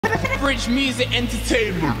Average music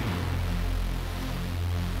entertainment.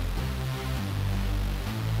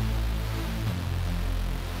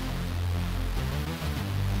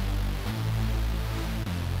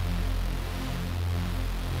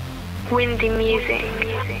 Windy music.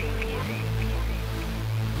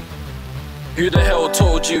 Who the hell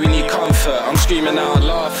told you we need comfort? I'm screaming out,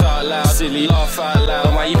 laugh out loud, silly, laugh out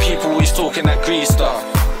loud. Why you people always talking that grease stuff?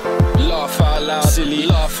 Laugh out loud, silly,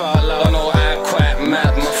 laugh out loud. I know I act quite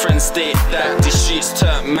mad, my friends state that the streets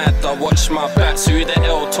turn mad, I watch my back. So who the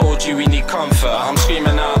hell told you we need comfort? I'm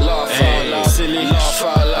screaming out, laugh out loud, silly, laugh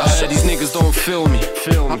out loud. I said these niggas don't feel me.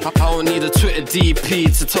 I don't need a Twitter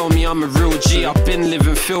DP to tell me I'm a real G. I've been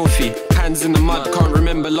living filthy, hands in the mud. Can't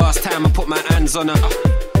remember last time I put my hands on her.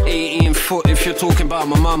 18 foot, if you're talking about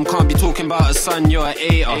my mum, can't be talking about her son, you're an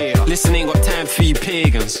hater. Listen, ain't got time for you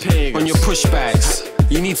pagans. On your pushbacks,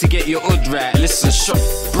 you need to get your hood right. Listen, shot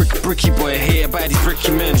bricky boy, hated by these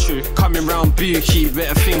bricky men. Coming round bookie,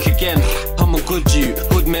 better think again. I'm a good youth,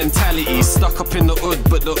 hood mentality. Stuck up in the hood,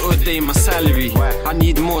 but the hood ain't my salary. I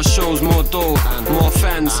need more shows, more dough, more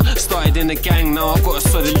fans. Started in a gang, now I've got a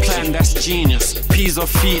solid plan, that's genius. P's off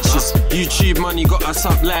features, YouTube money got us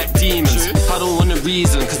up like demons. I don't want a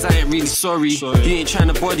reason, cause I ain't really sorry. You ain't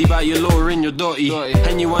trying to body but you're lowering your dotty.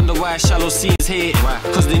 And you wonder why shallow scenes hate,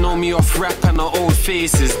 cause they know me off rap and our old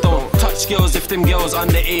faces. Don't touch girls if them girls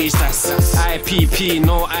underage, that's IPP,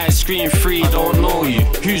 no ice cream free, don't know you.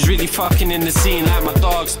 Who's really fucking in the scene like my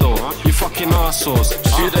dogs though? You fucking arseholes.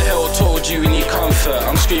 Who the hell told you we need comfort?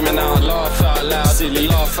 I'm screaming out, laugh out loud, silly,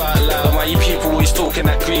 laugh out loud. Why you people always talking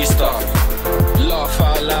that grease stuff? Laugh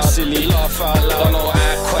out loud, silly, laugh out loud. I know I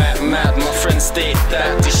act quite mad, my friends state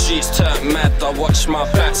that the streets turn mad, I watch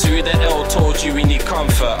my back. So who the hell told you we need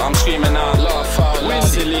comfort? I'm screaming out, laugh out loud,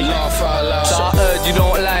 silly, laugh out loud. So I heard you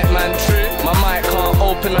don't like man. My mic can't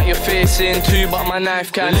open up your face in two, but my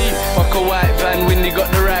knife can. Fuck a white van when you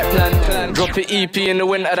got the right plan. Drop an EP in the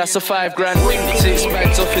winter, that's a $5 grand. 6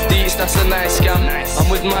 bags off the deets, that's a nice scam. I'm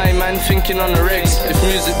with my man thinking on the regs. If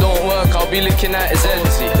music don't work, I'll be looking at his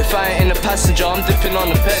head. If I ain't in the passenger, I'm dipping on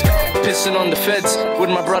the bed, pissing on the feds. With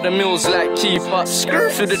my brother Mills like keep up. Screw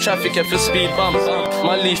through the traffic if a speed bump.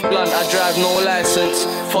 My leaf blunt, I drive no license.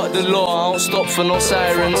 Fuck the law, I don't stop for no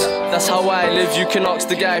sirens. That's how I live, you can ask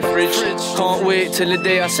the guy fridge. Can't wait till the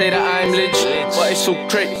day I say that I'm lich. But it's so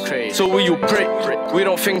crazy, so will you prick? We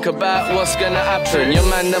don't think about what's gonna happen. Your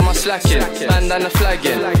man them are slacking, bandana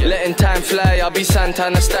flagging. Letting time fly, I'll be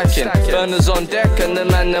Santana stacking. Burners on deck and the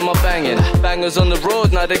man them are banging. Bangers on the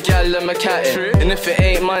road, now the gal them are catting. And if it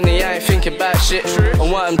ain't money, I ain't thinking about shit. I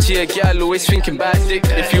want them to your gal, always thinking about dick.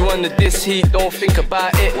 If you want this heat, don't think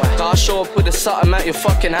about it. I'll show up with a something at your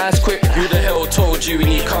fucking ass quick. Who the hell told you we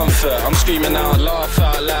need comfort? I'm screaming out, laugh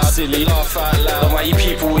out loud, silly, laugh out loud. Why you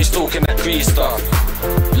people always talking that grease stuff?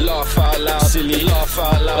 Laugh out loud, silly, laugh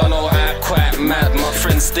out loud. I know I act quite mad, my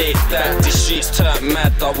friends state that the streets turn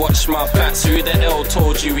mad, I watch my back. So who the hell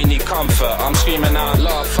told you we need comfort? I'm screaming out,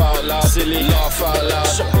 laugh out loud, silly, laugh out loud.